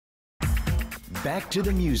back to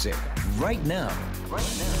the music right now.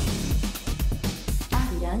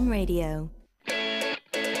 Arirang Radio.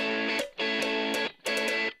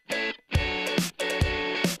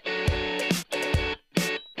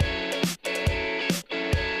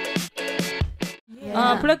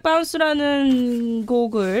 블랙바운스라는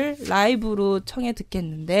곡을 라이브로 청해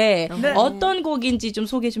듣겠는데 네. 어떤 곡인지 좀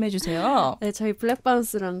소개 좀 해주세요. 네, 저희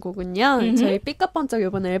블랙바운스라는 곡은요. 저희 삐까뻔쩍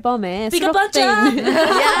이번 앨범에 삐까뻔쩍!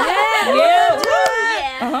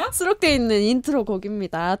 수록되어 있는 인트로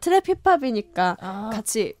곡입니다. 트랩 힙합이니까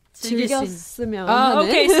같이 즐겼으면 하는.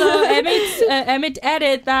 Okay, so Emmett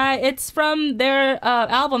added that it's from their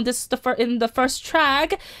album. This is in the first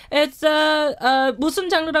track. It's 무슨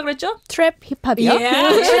장르라 그랬죠? 트랩 힙합이요?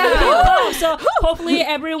 Yeah, trap hip-hop. So hopefully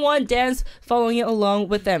everyone dance following along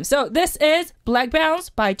with them. So this is Black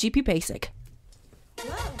Bounce by GPBazik.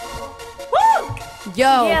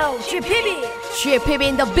 Yo, GPB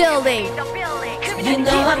in the building. You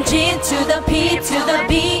know I'm G to the P to the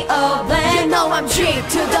B of black. You know I'm G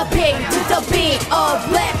to the P to the B of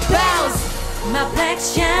black bounce. My black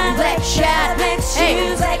shine, black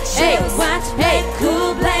shoes, black shoes. Watch black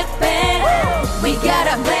cool, black band. We got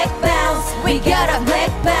a black bounce, we got a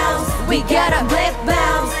black bounce, we got a black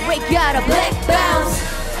bounce, we got a black bounce.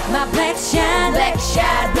 My black shine, black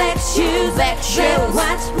shoes, black shoes.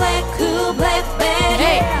 Watch black cool, black band.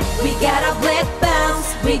 Hey, we got a black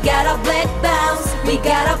bounce, we got a black bounce, we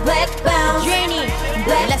got a black bounce. Jenny,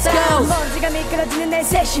 black, let's go. 먼지가 미끄러지는 내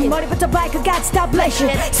세신 머리부터 발끝까지 다 블레이션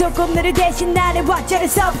손꼽느를 대신 나를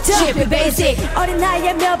왓자리서부터 지피베이직 어린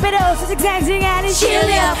나이에 몇 배로 수직 상승하는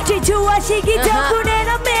실력 질투와 시기 덕분에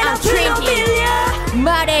넌 맨앞으로 밀려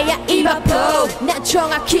말해야 입 아파 난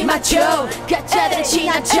정확히 맞춰 가짜들은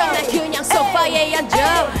지나쳐 난 그냥 소파에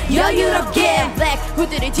앉아 여유롭게 블랙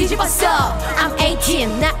후드를 뒤집었어 I'm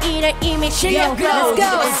 18 나이를 이미 실력으로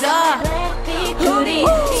뒤집었어 우리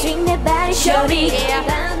swing that body shorty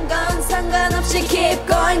딴 건 상관없이 keep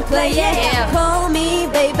going play it Call me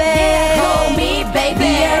baby Call me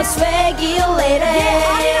baby You're swaggy lady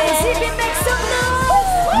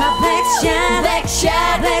My black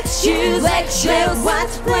shine, black shoes, black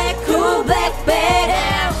watch, black cool, black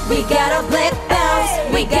bag. We got a black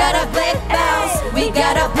bounce, we got a black bounce, we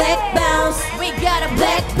got a black bounce, we got a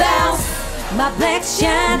black bounce. My black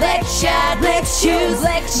shine, black shoes,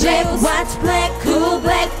 black watch, black cool,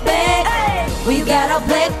 black bag. We got a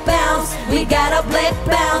black bounce, we got a black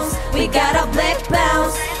bounce, we got a black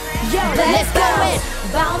bounce. Let's go it.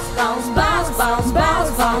 Bounce, bounce, bounce, bounce,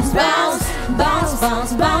 bounce, bounce, bounce. Bounce,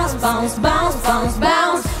 bounce, bounce, bounce, bounce, bounce,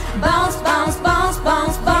 bounce. Bounce, bounce, bounce,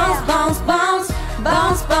 bounce, bounce, bounce, bounce.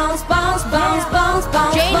 Bounce, bounce, bounce, bounce, bounce,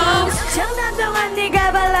 bounce, bounce. 장난 동안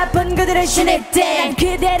네가 발라본 그들을 신을 때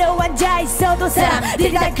그대로 앉아있어도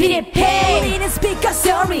사람들이 다 그립해 우리는 스피커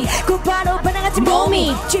소리 곧바로 반항하지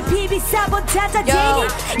몸이 GPB 4번 찾아 제니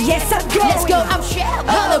Yes I'm going Let's go I'm sharp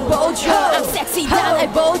하늘 보죠 I'm sexy 난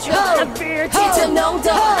알보죠 I'm fear 진짜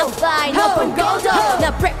농도 I'm flying up on gold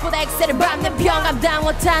난 브레이크보다 엑셀을 밟는 병 감당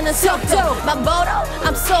못하는 속도 맘보로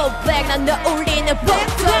I'm so black 난 너 울리는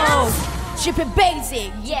복도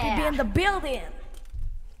지피베이직 GPB in the building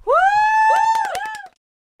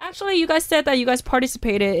Actually, you guys said that you guys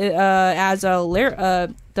participated as the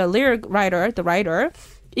lyric writer, the writer.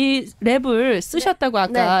 이 랩을 쓰셨다고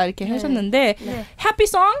아까 이렇게 하셨는데 Happy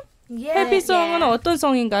Song? Happy Song은 어떤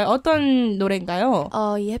송인가요? 어떤 노래인가요?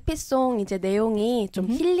 이 해피송 이제 내용이 좀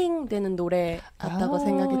힐링되는 노래 같다고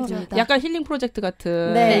생각이 듭니다. 약간 힐링 프로젝트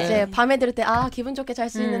같은. 네, 이제 밤에 들을 때 기분 좋게 잘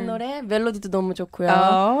수 있는 노래, 멜로디도 너무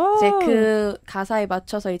좋고요. 이제 그 가사에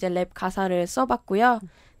맞춰서 이제 랩 가사를 써봤고요.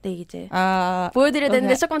 네, 이제 보여드려야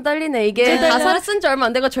되는데 조금 떨리네. 이게 가사를 쓴 지 얼마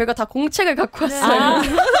안 되고 저희가 다 공책을 갖고 왔어요.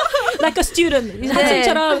 Like a student.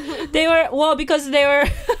 학생처럼 they were because they were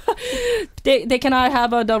they cannot have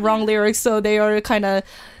the wrong lyrics, so they are kind of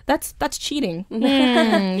that's cheating.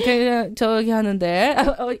 저기 하는데.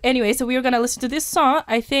 Anyway, so we are gonna listen to this song.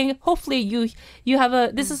 I think hopefully you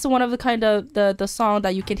have this is one of the kind of the song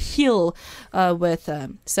that you can heal with.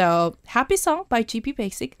 So Happy Song by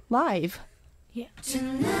GPBazik live. Yeah.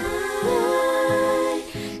 Tonight,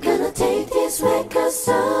 gonna take this records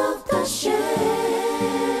off the shelf.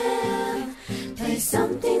 Play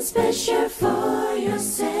something special for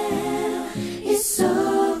yourself. It's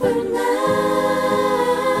over now.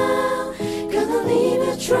 Gonna leave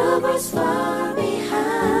your troubles far behind.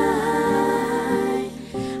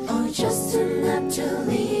 Oh, just enough to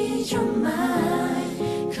lead your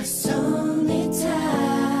mind. 'Cause only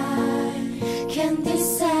time can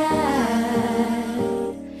decide.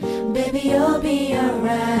 Baby, you'll be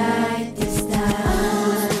alright this time.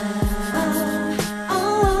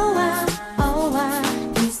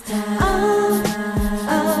 This time.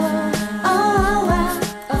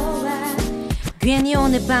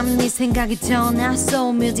 밤 네 생각이 떠나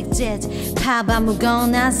소울 뮤직 재즈 팝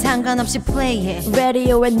아무거나 상관없이 플레이해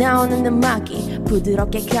라디오에 나오는 음악이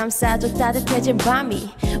부드럽게 감싸줘 따뜻해진 밤이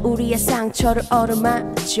우리의 상처를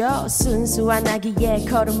어루만져 순수한 아기의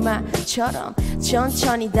걸음마처럼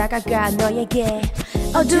천천히 다가가 너에게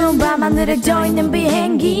어두운 밤하늘에 떠있는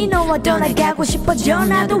비행기 너와 떠나가고 싶어져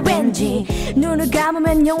나도 왠지 눈을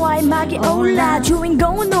감으면 영화의 막이 올라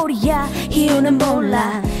주인공은 우리야 이유는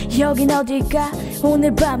몰라 여긴 어딜까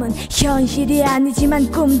오늘 밤은 현실이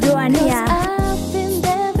아니지만 꿈도 아니야 I've been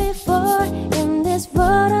there before in this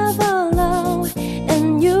world of alone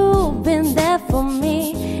and you've been there for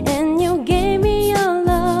me and you gave me your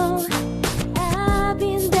love I've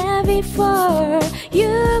been there before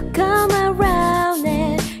you come around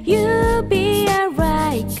and you'll be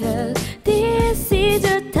alright cause this is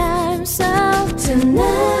the time so tonight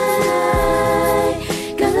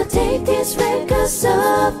gonna take these records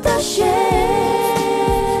off the shelf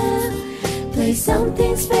play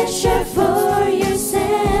something special for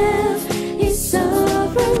yourself it's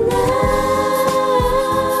over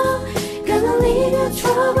now gonna leave your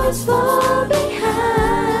troubles far behind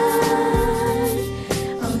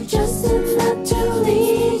oh just enough to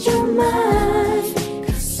lead your mind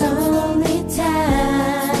cause only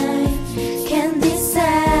time can decide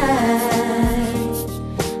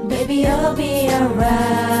baby you'll be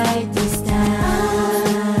alright this time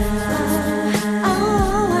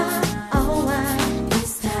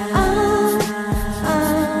this time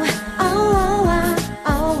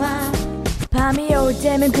밤이 올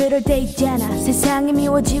때면 그럴 때 있잖아 세상이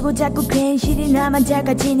미워지고 자꾸 괜시리 나만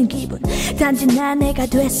작아지는 기분 단지 난 내가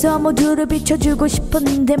됐어 모두를 비춰주고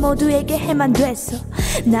싶었는데 모두에게 해만 됐어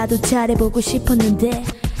나도 잘해보고 싶었는데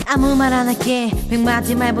아무 말 안 할게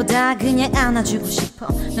 100마디 말보다 그냥 안아주고 싶어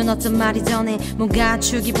넌 어떤 말이 전에 뭔가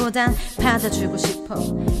주기보단 받아주고 싶어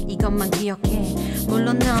이것만 기억해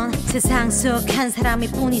물론 넌 세상 속 한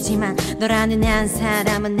사람일 뿐이지만 너라는 한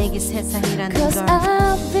사람은 내게 세상이라는 걸 Cause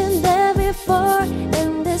I've been there before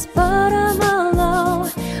in this bottom alone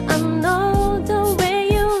I know the way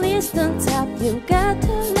you listen top you got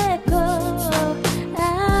to let go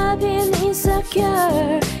I've been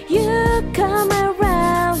insecure you come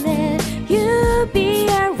around and you'll be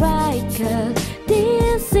alright cause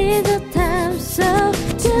this is the time so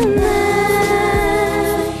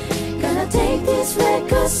tonight gonna take these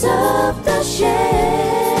records off the shelf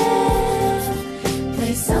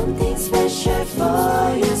play something special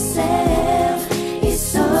for yourself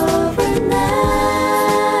it's over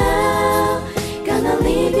now gonna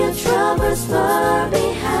leave your troubles far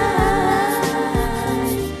behind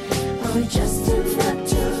oh just enough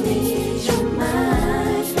to lead your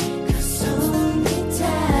mind cause only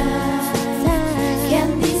time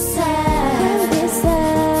can decide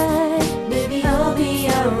baby you'll be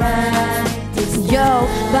alright Yo,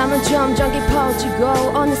 밤은 점점 깊어지고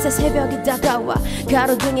어느새 새벽이 다가와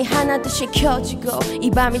가로등이 하나둘씩 켜지고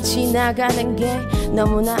이 밤이 지나가는 게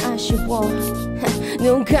너무나 아쉬워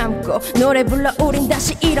눈 감고 노래 불러 우린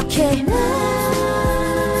다시 이렇게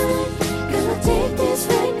Gonna take these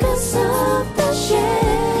records off the shelf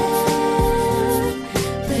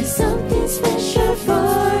Play something special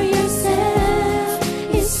for yourself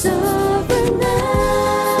It's over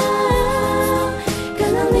now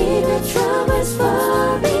Gonna leave your troubles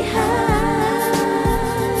far behind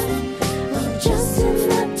Oh, just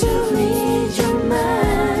enough to lead your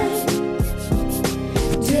mind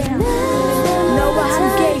너와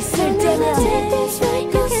함께 있을 때면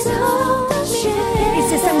이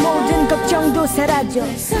세상 모든 걱정도 사라져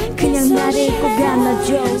그냥 나를 꼭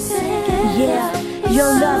안아줘 Yeah, your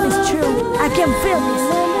love is true I can feel this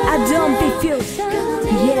I don't be fused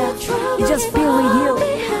Yeah, just be with you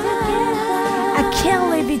I can't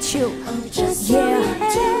live with you Yeah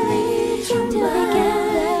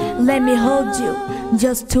Let me hold you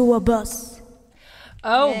Just two of us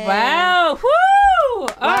Oh wow! Woo!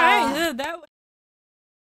 All right.